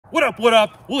What up, what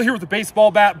up? We're here with the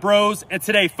Baseball Bat Bros, and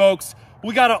today, folks,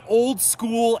 we got an old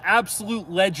school,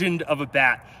 absolute legend of a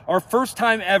bat. Our first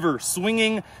time ever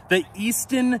swinging the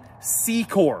Easton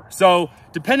C-CORE. So,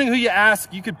 depending who you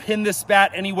ask, you could pin this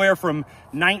bat anywhere from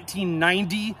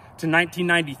 1990 to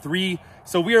 1993.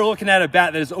 So we are looking at a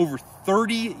bat that is over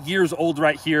 30 years old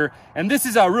right here. And this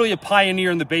is really a pioneer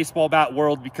in the baseball bat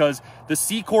world because the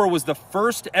C-CORE was the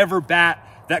first ever bat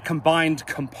that combined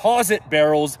composite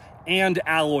barrels and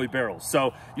alloy barrels.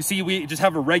 So you see, we just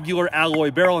have a regular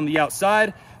alloy barrel on the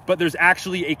outside, but there's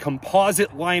actually a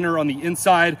composite liner on the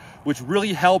inside, which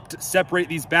really helped separate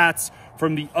these bats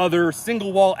from the other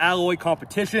single wall alloy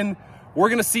competition. We're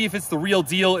gonna see if it's the real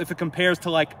deal, if it compares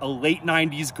to like a late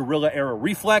 90s Gorilla era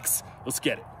reflex. Let's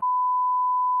get it.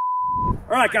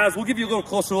 All right, guys, we'll give you a little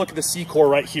closer look at the C-CORE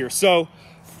right here. So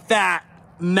fat,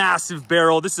 massive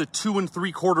barrel. This is a 2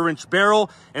 3/4 inch barrel,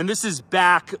 and this is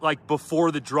back like before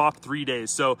the drop 3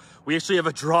 days. So we actually have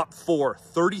a drop 4,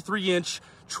 33 inch,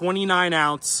 29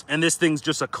 ounce, and this thing's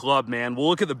just a club, man. We'll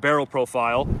look at the barrel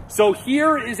profile. So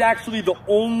here is actually the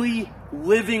only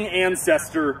living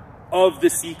ancestor of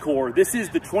the C-CORE. This is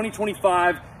the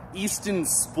 2025 Easton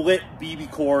Split BB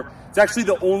Core. It's actually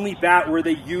the only bat where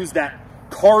they use that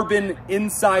carbon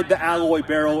inside the alloy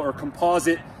barrel or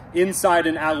composite inside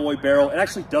an alloy barrel. It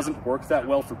actually doesn't work that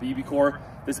well for BB Core.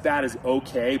 This bat is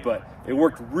okay, but it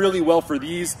worked really well for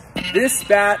these. This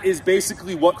bat is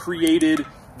basically what created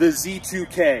the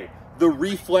Z2K, the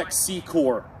Reflex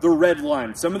C-CORE, the Red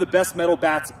Line, some of the best metal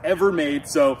bats ever made.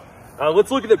 So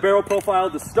let's look at the barrel profile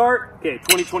to start. Okay,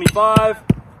 2025.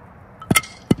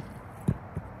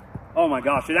 Oh my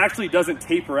gosh, it actually doesn't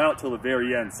taper out till the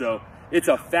very end. So it's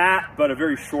a fat, but a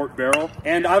very short barrel.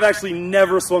 And I've actually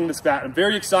never swung this bat. I'm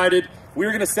very excited.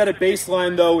 We're gonna set a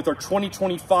baseline though with our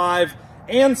 2025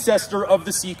 ancestor of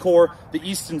the C-CORE, the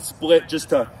Easton Split, just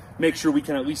to make sure we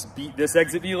can at least beat this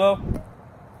exit velo.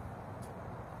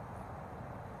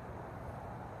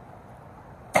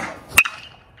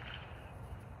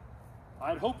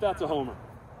 I'd hope that's a homer.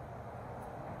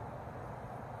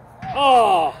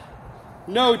 Oh,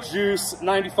 no juice,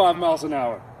 95 miles an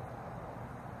hour.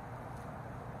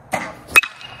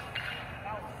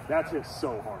 That's just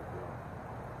so hard, bro.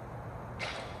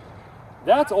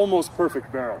 That's almost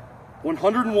perfect barrel.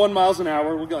 101 miles an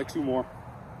hour. We'll get like 2 more.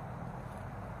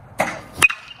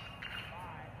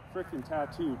 Freaking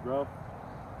tattooed, bro.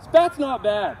 This bat's not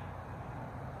bad.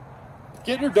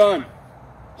 Getting her done.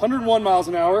 101 miles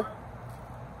an hour.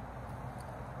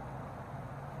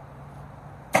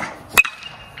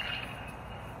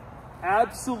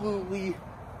 Absolutely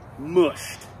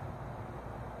mushed.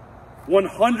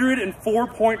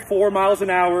 104.4 miles an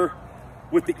hour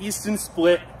with the Easton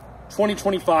Split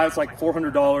 2025. It's like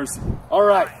 $400. All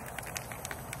right,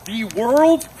 the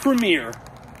world premiere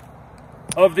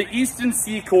of the Easton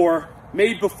C-CORE,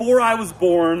 made before I was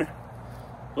born.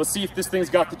 Let's see if this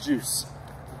thing's got the juice.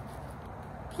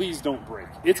 Please don't break.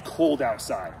 It's cold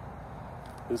outside.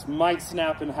 This might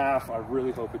snap in half. I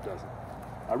really hope it doesn't.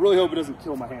 I really hope it doesn't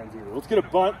kill my hands either. Let's get a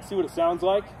bunt, see what it sounds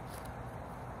like.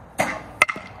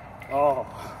 Oh,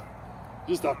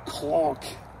 just a clonk.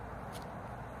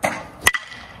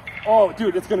 Oh,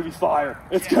 dude, it's gonna be fire.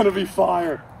 It's gonna be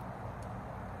fire.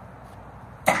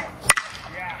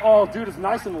 Oh, dude, it's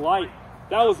nice and light.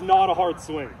 That was not a hard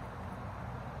swing.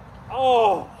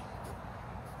 Oh,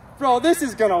 bro, this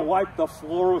is gonna wipe the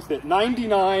floor with it.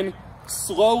 99,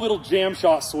 slow little jam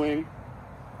shot swing.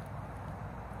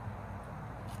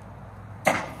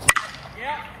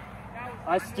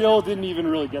 I still didn't even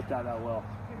really get that well.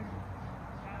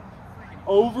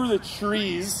 Over the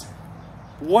trees,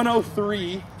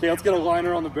 103. Okay, let's get a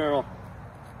liner on the barrel.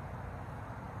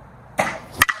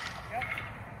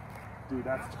 Dude,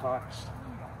 that's touched.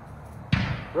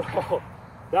 Bro,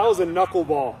 that was a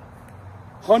knuckleball.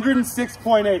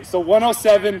 106.8, so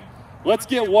 107. Let's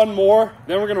get one more,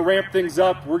 then we're gonna ramp things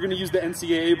up. We're gonna use the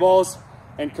NCAA balls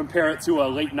and compare it to a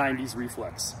late 90s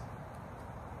reflex.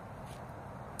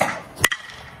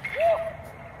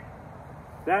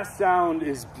 That sound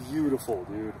is beautiful,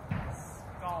 dude.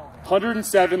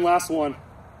 107, last one.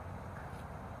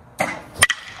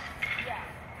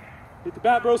 Hit the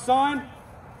bat bro sign.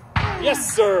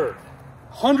 Yes, sir.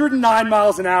 109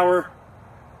 miles an hour.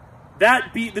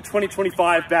 That beat the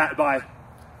 2025 bat by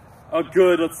a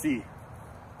good, let's see,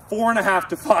 4.5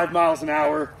 to 5 miles an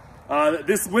hour.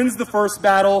 This wins the first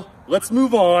battle. Let's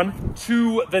move on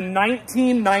to the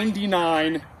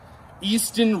 1999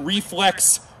 Easton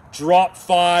Reflex Drop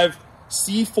 5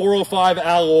 C405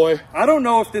 alloy. I don't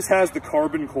know if this has the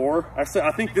carbon core. Actually,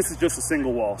 I think this is just a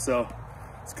single wall. So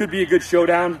This could be a good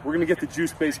showdown. We're gonna get the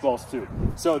juice baseballs too.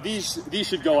 So these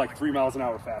should go like 3 miles an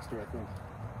hour faster, I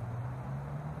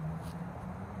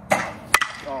think.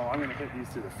 Oh, I'm gonna hit these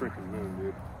to the freaking moon,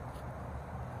 dude.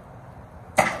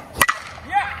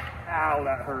 Yeah! Ow,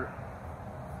 that hurt.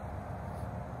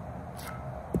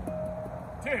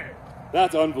 Dude.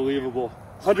 That's unbelievable.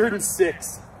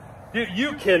 106. Dude,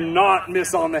 you cannot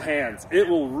miss on the hands. It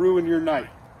will ruin your night.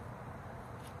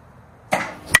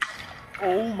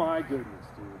 Oh my goodness,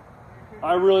 dude.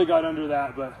 I really got under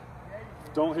that, but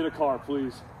don't hit a car,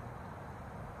 please.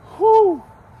 Whew.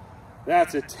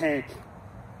 That's a tank.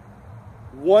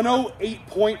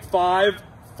 108.5,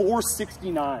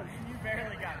 469. You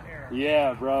barely got there.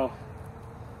 Yeah, bro.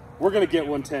 We're gonna get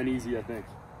 110 easy, I think.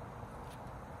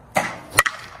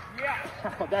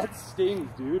 Yeah. That stings,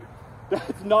 dude.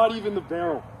 That's not even the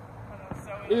barrel.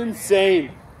 So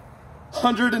insane.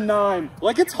 109.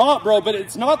 Like, it's hot, bro, but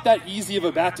it's not that easy of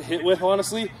a bat to hit with,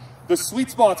 honestly. The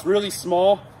sweet spot's really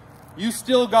small. You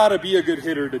still gotta be a good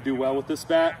hitter to do well with this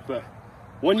bat, but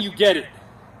when you get it,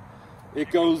 it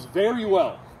goes very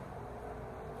well.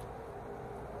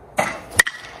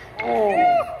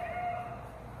 Oh,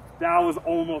 that was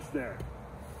almost there.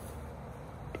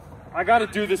 I gotta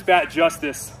do this bat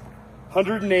justice.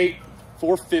 108,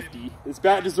 450. This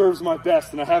bat deserves my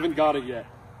best, and I haven't got it yet.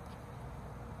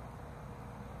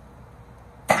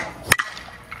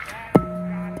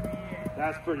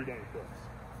 That's pretty dang close.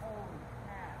 Holy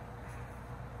cow.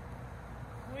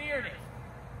 Cleared it.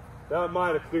 That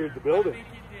might have cleared the building. I think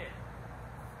it did.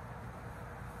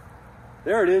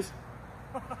 There it is.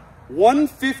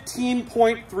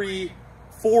 115.3,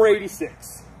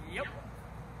 486. Yep.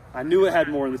 I knew it had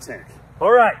more in the tank.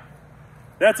 All right.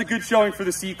 That's a good showing for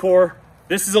the C-CORE.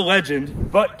 This is a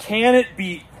legend, but can it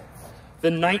beat the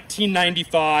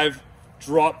 1995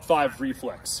 Drop 5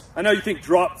 Reflex? I know you think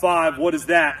Drop 5, what is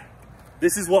that?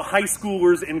 This is what high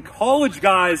schoolers and college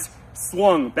guys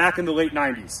swung back in the late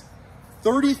 90s.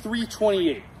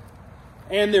 33.28,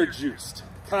 and they're juiced.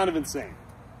 Kind of insane.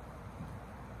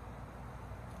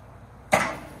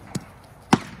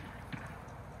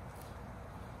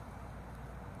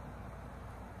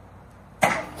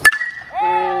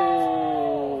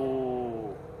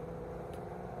 Oh,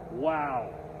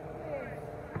 wow.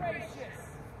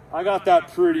 I got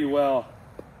that pretty well.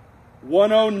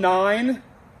 109.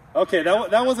 Okay,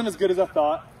 that wasn't as good as I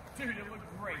thought. Dude, it looked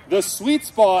great. The sweet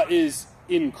spot is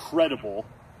incredible.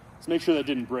 Let's make sure that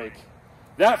didn't break.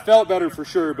 That felt better for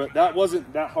sure, but that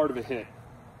wasn't that hard of a hit.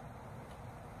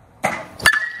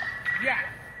 Yeah.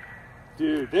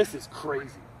 Dude, this is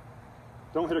crazy.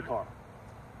 Don't hit a car.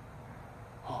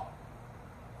 Oh,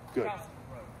 good.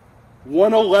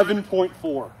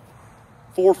 111.4,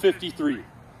 453.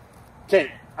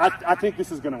 Okay, I think this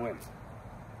is gonna win.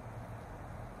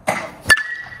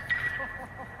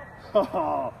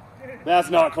 Oh, that's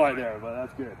not quite there, but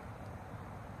that's good.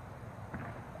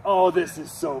 Oh, this is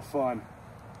so fun.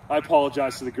 I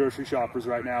apologize to the grocery shoppers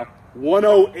right now.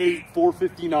 108,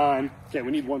 459. Okay,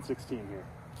 we need 116 here.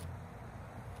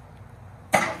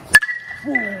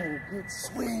 Whoa, good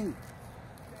swing.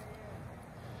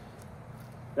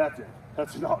 That's it.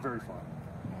 That's not very fun.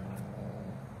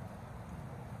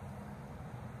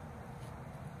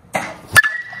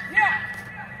 Yeah.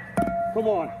 Come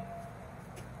on.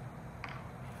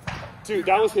 Dude,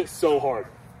 that was hit so hard.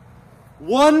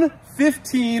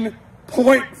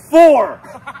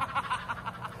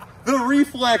 115.4. The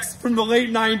Reflex from the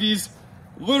late 90s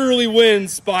literally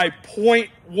wins by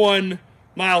 0.1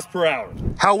 miles per hour.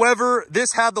 However,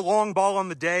 this had the long ball on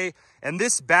the day, and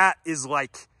this bat is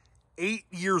like 8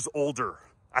 years older,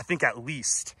 I think at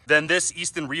least, than this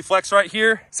Easton Reflex right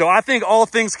here. So I think all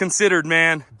things considered,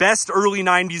 man, best early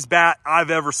 90s bat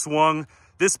I've ever swung.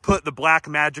 This put the black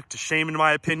magic to shame, in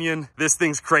my opinion. This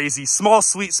thing's crazy. Small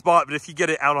sweet spot, but if you get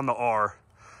it out on the R,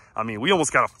 I mean, we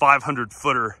almost got a 500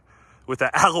 footer with an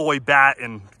alloy bat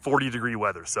in 40-degree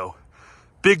weather. So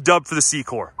big dub for the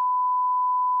C-CORE.